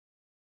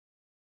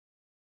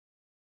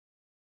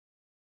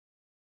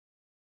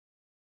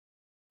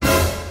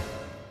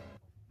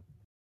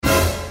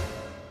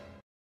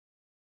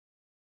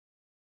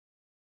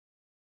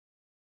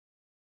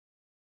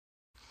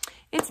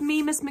It's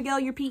me, Miss Miguel,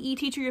 your PE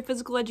teacher, your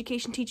physical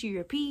education teacher,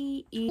 your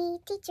PE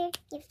teacher,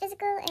 your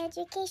physical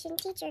education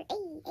teacher.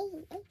 Ay, ay,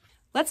 ay.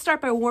 Let's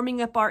start by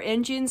warming up our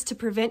engines to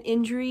prevent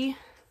injury.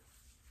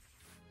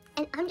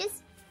 And I'm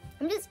just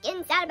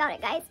getting sad about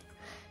it, guys.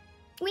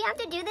 We have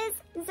to do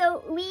this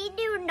so we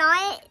do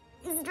not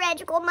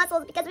stretch cold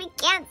muscles because we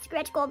can't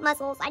stretch cold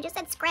muscles. I just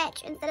said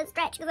scratch instead of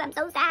stretch because I'm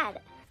so sad.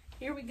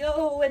 Here we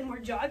go, and we're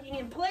jogging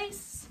in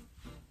place.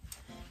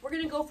 We're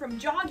gonna go from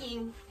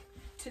jogging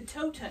to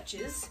toe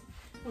touches.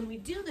 When we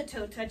do the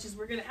toe touches,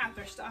 we're gonna have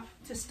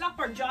to stop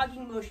our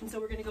jogging motion. So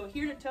we're gonna go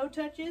here to toe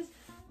touches.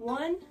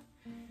 1,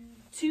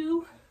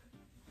 2,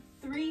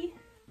 3,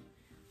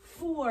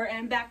 4,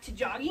 and back to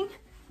jogging.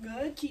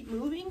 Good, keep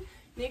moving.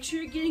 Make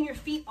sure you're getting your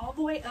feet all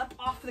the way up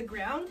off the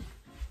ground.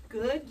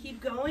 Good,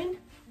 keep going.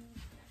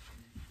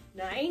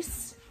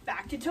 Nice.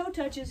 Back to toe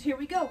touches, here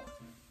we go.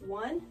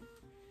 1,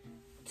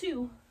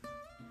 2,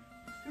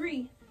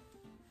 3,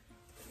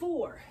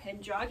 4,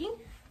 and jogging.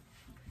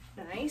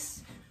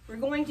 Nice. We're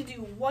going to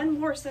do one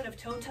more set of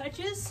toe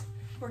touches.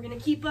 We're gonna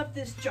keep up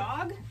this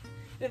jog.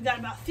 We've got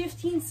about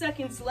 15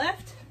 seconds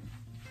left.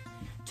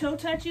 Toe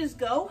touches,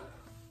 go.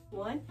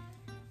 1,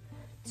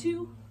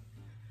 2,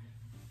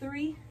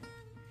 3,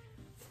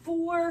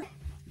 4.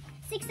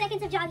 6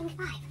 seconds of jogging.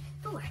 5,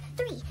 4,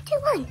 3, 2,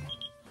 1.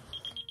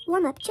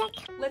 Warm up, check.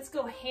 Let's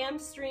go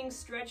hamstring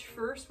stretch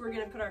first. We're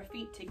gonna put our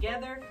feet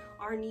together,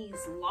 our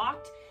knees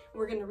locked.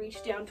 We're gonna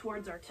reach down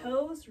towards our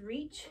toes,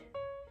 reach.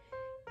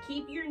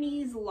 Keep your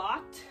knees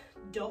locked.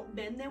 Don't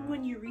bend them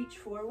when you reach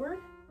forward.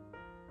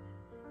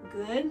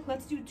 Good,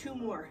 let's do 2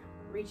 more.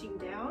 Reaching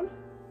down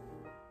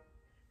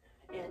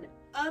and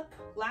up.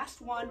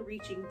 Last one,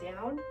 reaching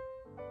down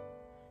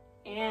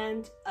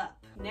and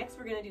up. Next,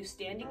 we're gonna do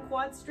standing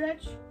quad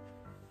stretch.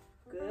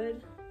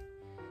 Good.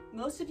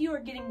 Most of you are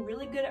getting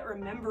really good at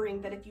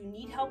remembering that if you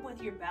need help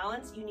with your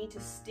balance, you need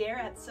to stare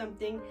at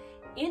something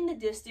in the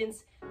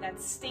distance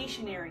that's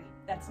stationary,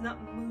 that's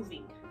not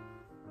moving.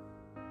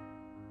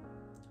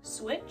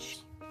 Switch.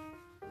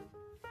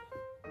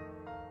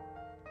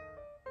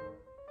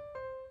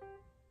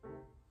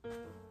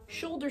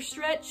 Shoulder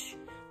stretch.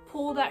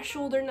 Pull that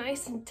shoulder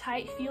nice and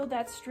tight. Feel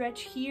that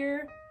stretch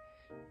here.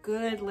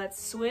 Good,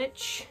 let's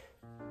switch.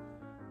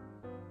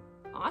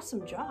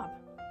 Awesome job.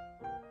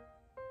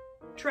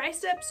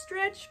 Tricep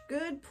stretch,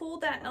 good. Pull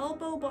that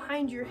elbow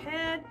behind your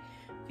head.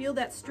 Feel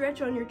that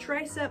stretch on your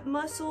tricep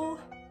muscle.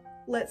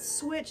 Let's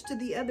switch to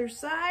the other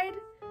side.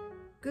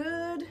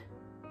 Good.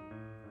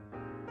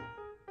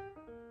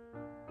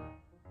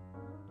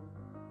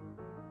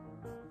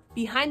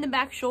 Behind the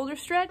back shoulder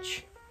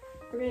stretch.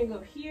 We're gonna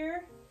go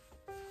here,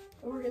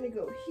 and we're gonna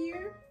go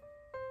here.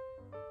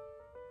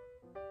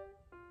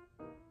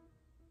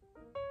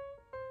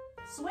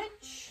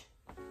 Switch.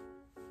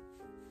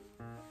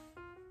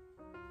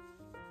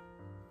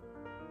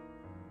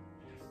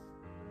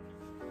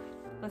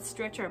 Let's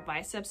stretch our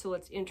biceps, so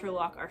let's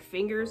interlock our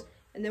fingers,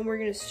 and then we're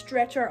gonna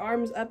stretch our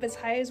arms up as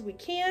high as we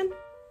can.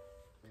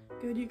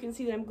 Good, you can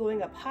see that I'm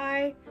going up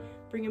high.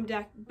 Bring them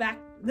back.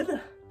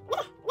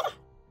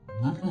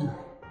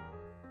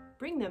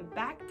 Bring them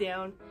back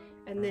down,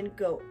 and then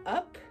go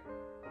up.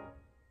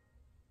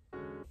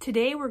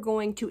 Today we're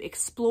going to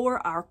explore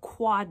our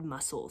quad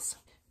muscles.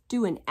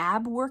 Do an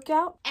ab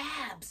workout.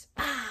 Abs.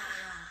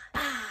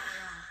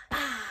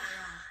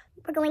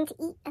 We're going to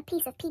eat a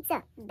piece of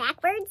pizza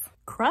backwards.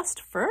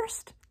 Crust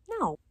first?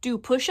 No. Do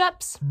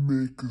push-ups?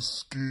 Make a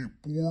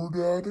skateboard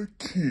out of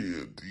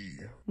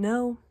candy.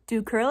 No.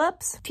 Do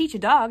curl-ups? Teach a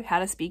dog how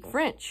to speak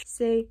French.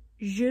 Say,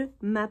 je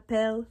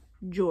m'appelle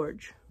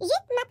George. Je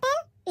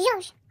m'appelle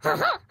George.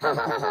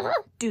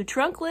 Do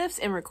trunk lifts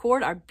and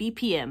record our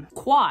BPM.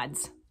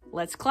 Quads.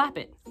 Let's clap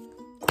it.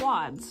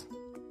 Quads.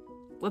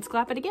 Let's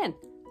clap it again.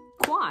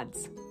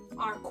 Quads.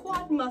 Our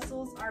quad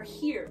muscles are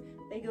here.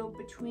 They go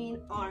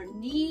between our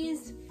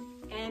knees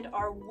and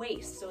our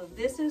waist. So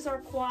this is our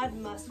quad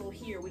muscle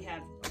here. We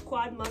have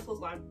quad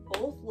muscles on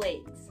both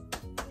legs.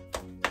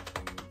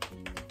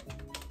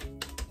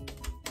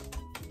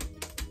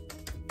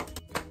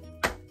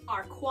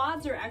 Our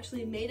quads are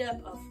actually made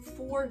up of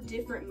 4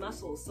 different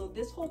muscles. So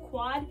this whole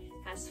quad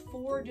has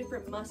 4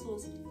 different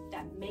muscles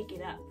that make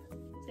it up.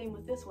 Same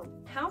with this one.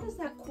 How does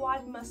that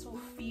quad muscle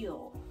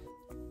feel?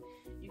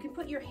 You can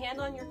put your hand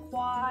on your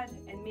quad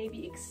and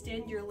maybe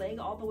extend your leg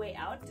all the way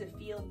out to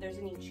feel if there's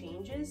any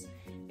changes.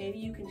 Maybe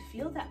you can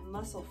feel that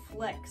muscle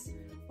flex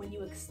when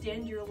you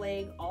extend your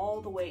leg all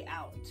the way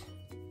out.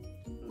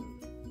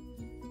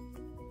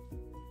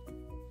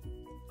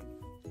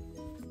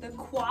 The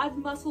quad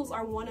muscles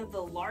are one of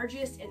the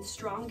largest and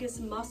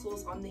strongest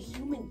muscles on the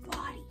human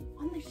body.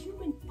 On the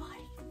human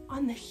body.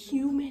 On the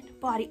human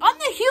body. On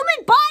the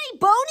human body,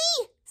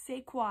 Boney!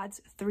 Say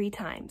quads 3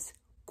 times.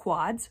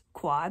 Quads,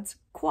 quads,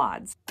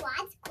 quads.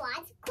 Quads,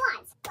 quads,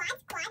 quads.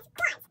 Quads, quads,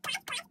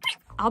 quads.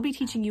 I'll be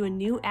teaching you a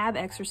new ab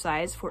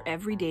exercise for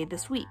every day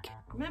this week.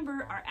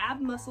 Remember, our ab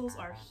muscles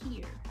are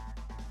here.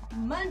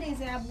 Monday's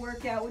ab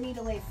workout, we need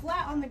to lay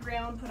flat on the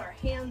ground, put our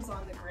hands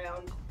on the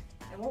ground.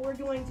 And what we're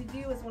going to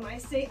do is when I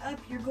say up,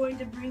 you're going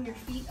to bring your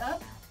feet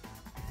up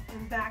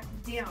and back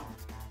down.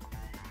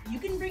 You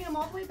can bring them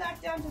all the way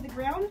back down to the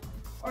ground,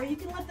 or you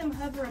can let them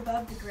hover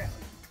above the ground.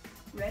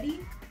 Ready?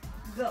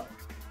 Go.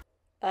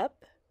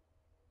 Up,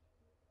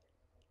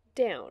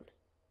 down,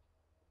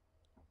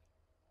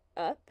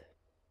 up,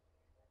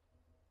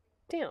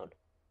 down,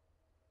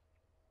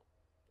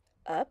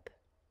 up,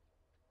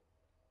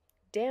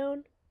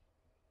 down,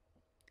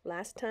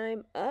 last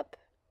time up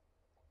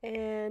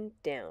and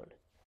down.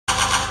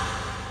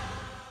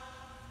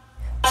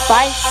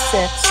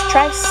 Biceps,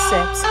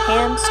 triceps,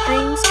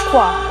 hamstrings,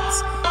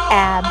 quads,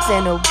 abs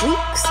and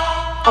obliques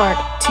aren't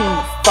too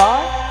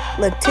far.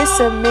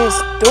 Latissimus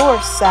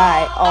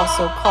dorsi,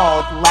 also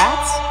called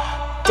lats,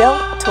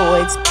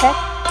 deltoids,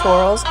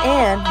 pectorals,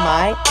 and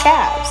my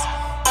calves.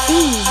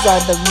 These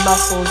are the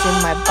muscles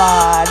in my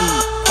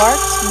body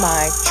parts,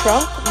 my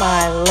trunk,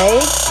 my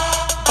legs,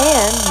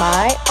 and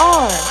my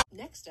arm.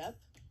 Next up,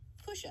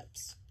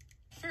 push-ups.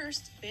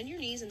 First, bend your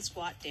knees and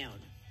squat down.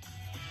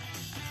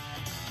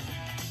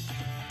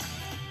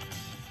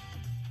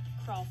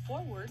 Crawl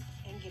forward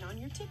and get on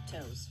your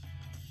tiptoes.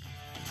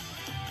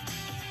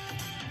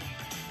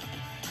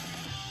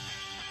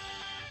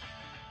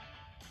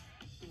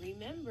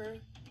 Remember,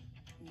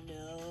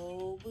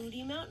 no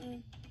booty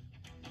mountain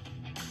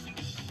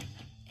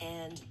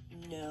and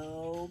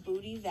no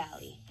booty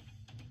valley.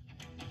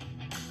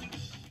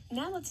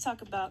 Now let's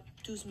talk about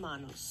tus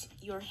manos,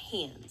 your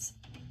hands.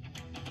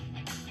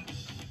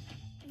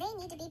 They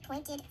need to be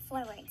pointed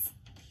forwards.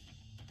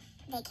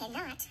 They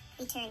cannot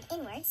be turned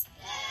inwards.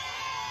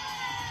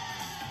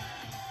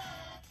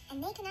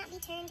 And they cannot be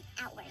turned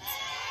outwards.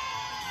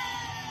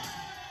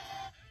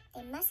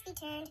 They must be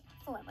turned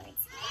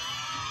forwards.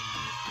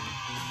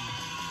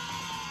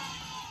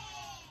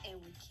 And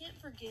we can't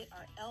forget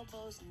our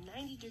elbows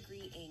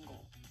 90-degree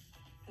angle.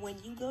 When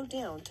you go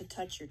down to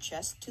touch your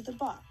chest to the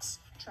box,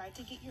 try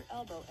to get your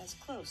elbow as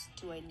close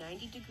to a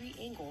 90-degree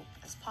angle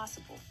as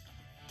possible.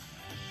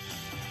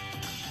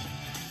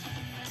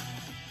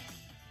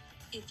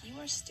 If you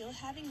are still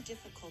having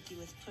difficulty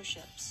with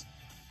push-ups,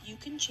 you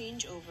can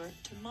change over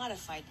to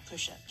modified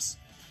push-ups.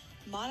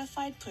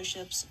 Modified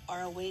push-ups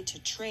are a way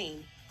to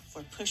train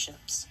for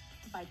push-ups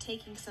by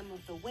taking some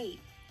of the weight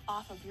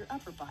off of your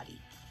upper body.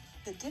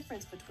 The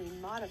difference between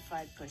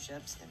modified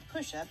push-ups and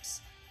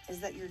push-ups is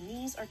that your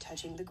knees are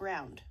touching the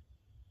ground.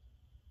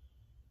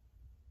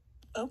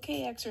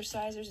 Okay,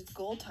 exercisers, it's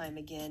goal time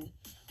again.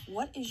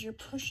 What is your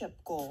push-up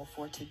goal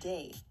for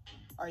today?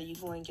 Are you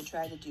going to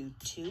try to do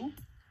 2,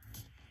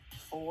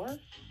 4?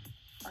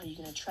 Are you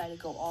going to try to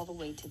go all the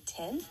way to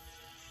 10?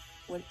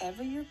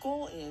 Whatever your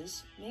goal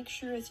is, make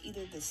sure it's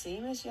either the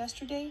same as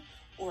yesterday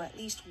or at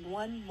least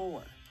one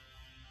more.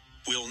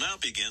 We'll now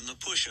begin the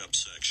push-up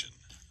section.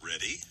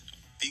 Ready?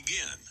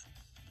 Begin.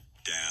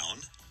 Down,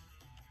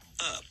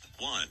 up,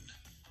 1,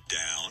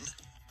 down,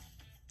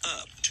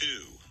 up, 2,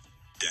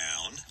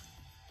 down,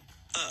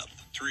 up,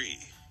 3,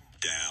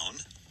 down,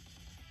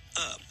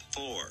 up,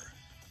 4,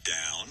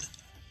 down,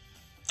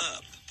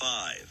 up,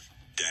 5,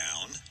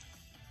 down,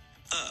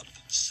 up,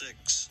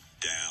 6,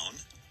 down,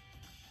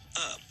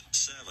 up,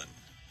 7,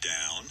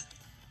 down,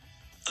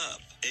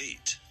 up,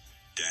 8,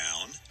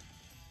 down,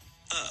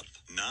 up,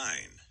 9,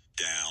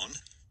 down,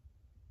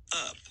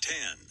 up, 10.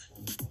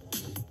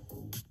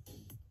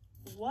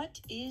 What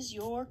is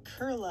your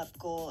curl-up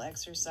goal,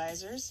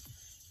 exercisers?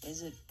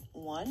 Is it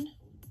 1?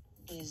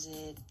 Is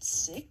it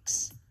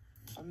 6?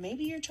 Or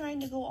maybe you're trying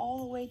to go all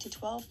the way to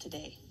 12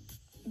 today.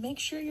 Make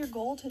sure your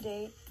goal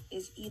today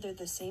is either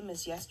the same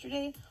as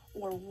yesterday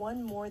or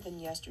one more than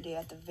yesterday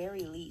at the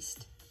very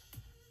least.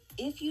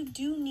 If you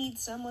do need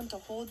someone to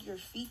hold your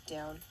feet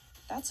down,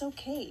 that's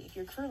okay if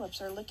your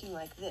curl-ups are looking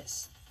like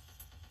this.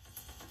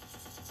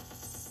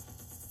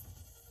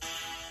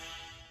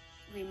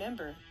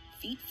 Remember,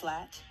 feet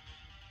flat,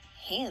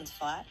 hands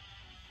flat,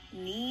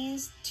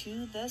 knees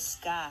to the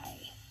sky.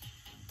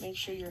 Make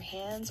sure your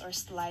hands are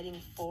sliding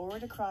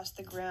forward across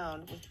the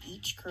ground with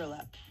each curl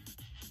up.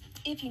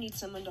 If you need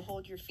someone to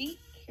hold your feet,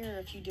 here are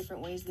a few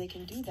different ways they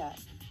can do that.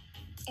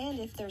 And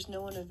if there's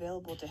no one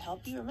available to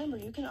help you, remember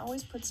you can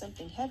always put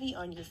something heavy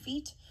on your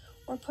feet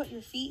or put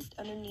your feet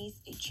underneath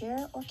a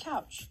chair or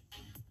couch.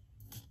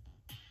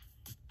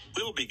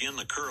 We'll begin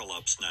the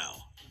curl-ups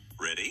now.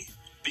 Ready?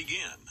 Begin.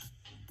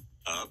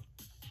 Up,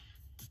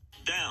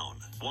 down,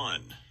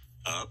 1,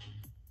 up,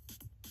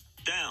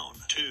 down,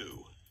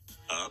 2,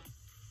 up,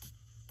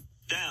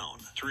 down,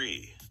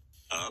 3,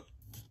 up,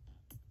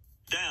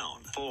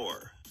 down,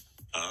 4,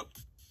 up,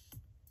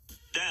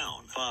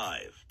 down,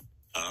 5,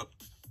 up,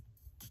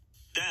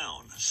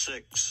 down,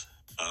 6,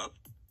 up,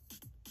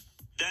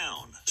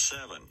 down,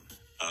 7,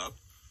 up,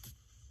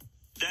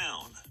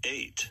 down,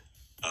 8,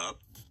 up,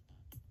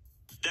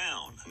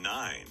 down,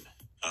 9,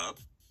 up,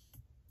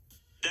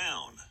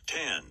 down,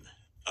 10,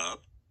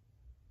 up,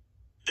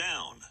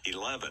 down,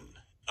 11,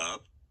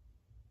 up,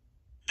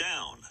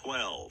 down,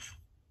 12.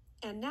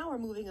 And now we're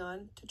moving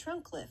on to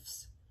trunk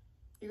lifts.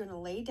 You're going to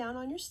lay down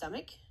on your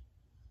stomach.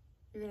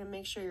 You're going to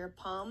make sure your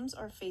palms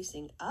are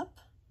facing up.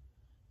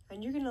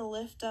 And you're going to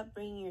lift up,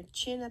 bringing your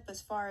chin up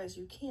as far as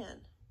you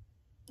can.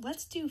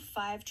 Let's do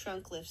 5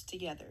 trunk lifts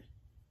together.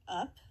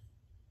 Up,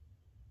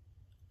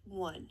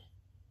 1,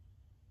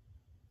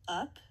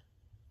 up,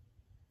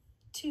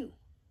 2,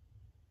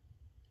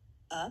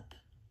 up,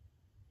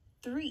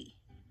 3,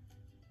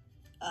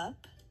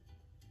 up,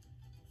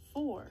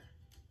 4,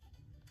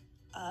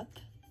 up,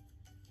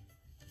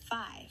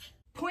 5.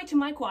 Point to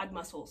my quad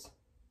muscles.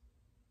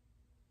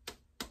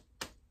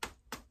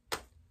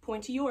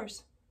 Point to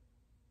yours.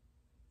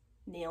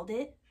 Nailed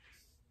it.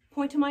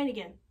 Point to mine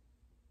again.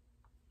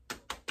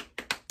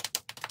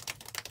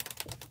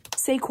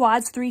 Say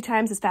quads 3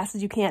 times as fast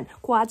as you can.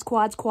 Quads,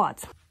 quads,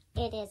 quads.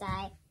 It is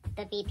I,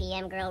 the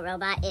BPM girl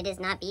robot. It is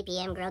not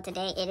BPM girl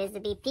today. It is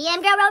the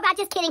BPM girl robot.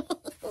 Just kidding.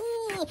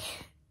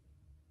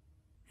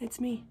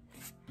 It's me.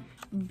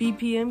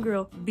 BPM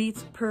girl,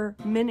 beats per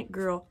minute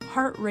girl,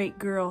 heart rate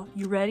girl.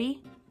 You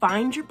ready?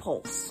 Find your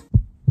pulse.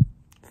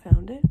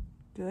 Found it.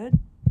 Good.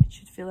 It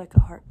should feel like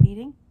a heart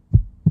beating.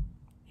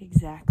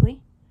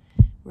 Exactly.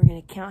 We're going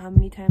to count how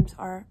many times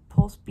our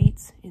pulse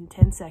beats in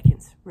 10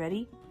 seconds.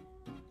 Ready?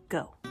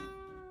 Go.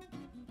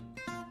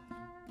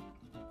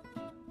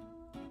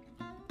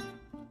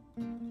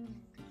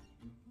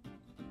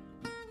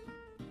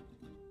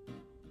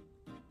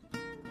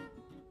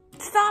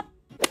 Stop!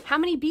 How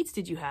many beats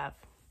did you have?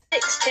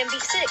 6, 10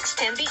 beat 6,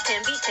 10 beat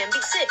 10 beat 10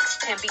 beat 6,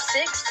 10 beat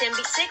 6, 10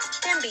 beat 6,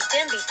 10 beat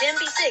 10 beat 10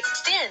 beat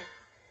 6, 10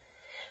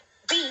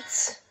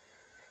 beats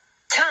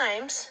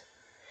times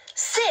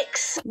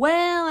 6.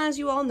 Well, as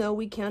you all know,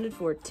 we counted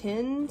for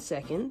 10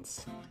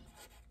 seconds.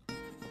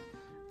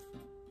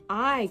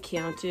 I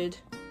counted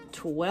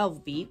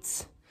 12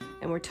 beats,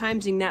 and we're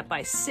timesing that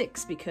by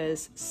 6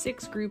 because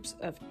 6 groups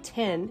of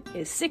 10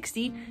 is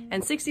 60,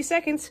 and 60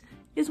 seconds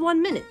is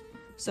 1 minute.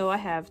 So I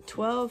have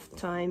 12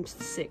 times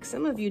 6.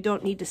 Some of you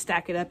don't need to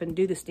stack it up and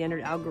do the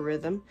standard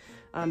algorithm,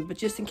 but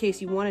just in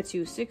case you wanted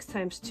to, 6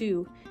 times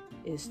 2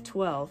 is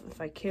 12. If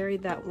I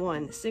carried that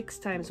 1, 6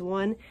 times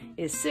 1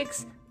 is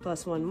 6,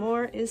 plus 1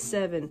 more is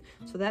 7.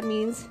 So that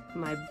means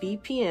my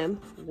BPM,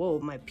 whoa,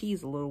 my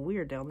P's a little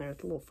weird down there.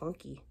 It's a little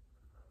funky.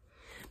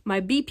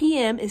 My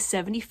BPM is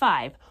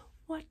 75.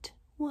 What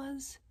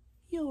was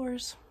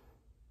yours?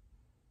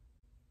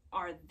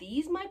 Are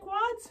these my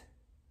quads?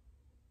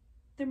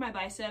 They're my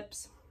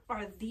biceps.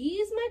 Are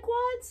these my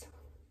quads?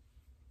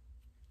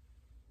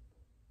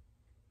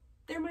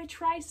 They're my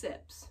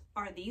triceps.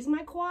 Are these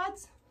my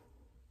quads?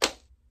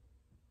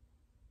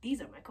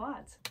 These are my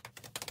quads.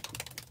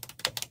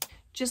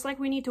 Just like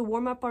we need to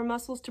warm up our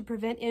muscles to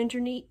prevent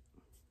injury.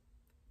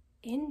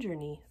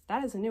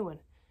 That is a new one.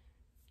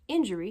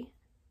 Injury.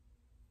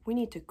 We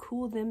need to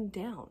cool them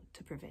down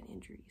to prevent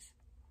injuries.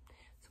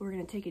 So we're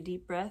going to take a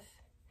deep breath.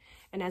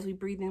 And as we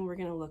breathe in, we're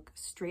going to look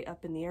straight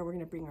up in the air. We're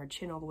going to bring our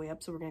chin all the way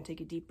up. So we're going to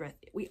take a deep breath.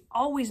 We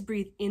always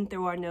breathe in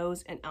through our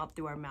nose and out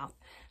through our mouth.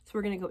 So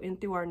we're going to go in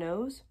through our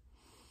nose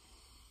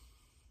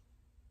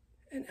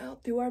and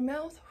out through our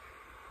mouth.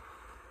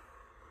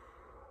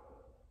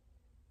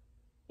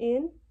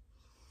 In,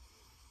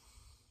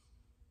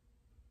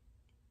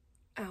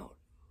 out.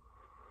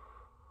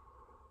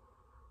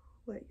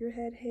 Let your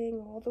head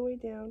hang all the way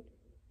down.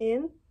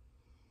 In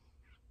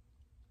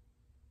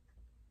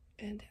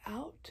and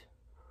out.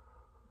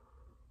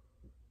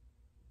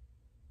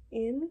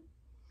 In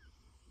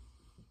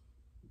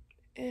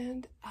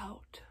and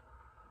out.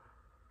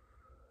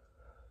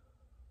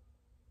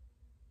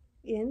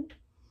 In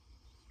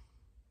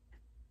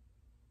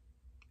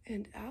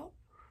and out.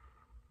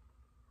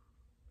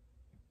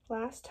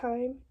 Last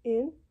time,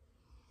 in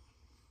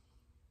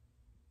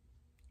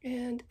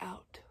and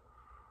out.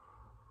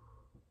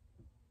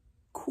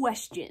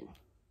 Question.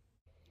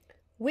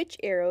 Which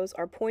arrows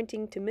are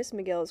pointing to Miss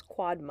Miguel's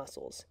quad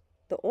muscles?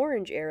 The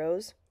orange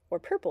arrows or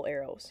purple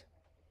arrows?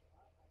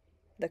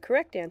 The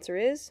correct answer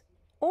is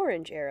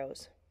orange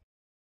arrows.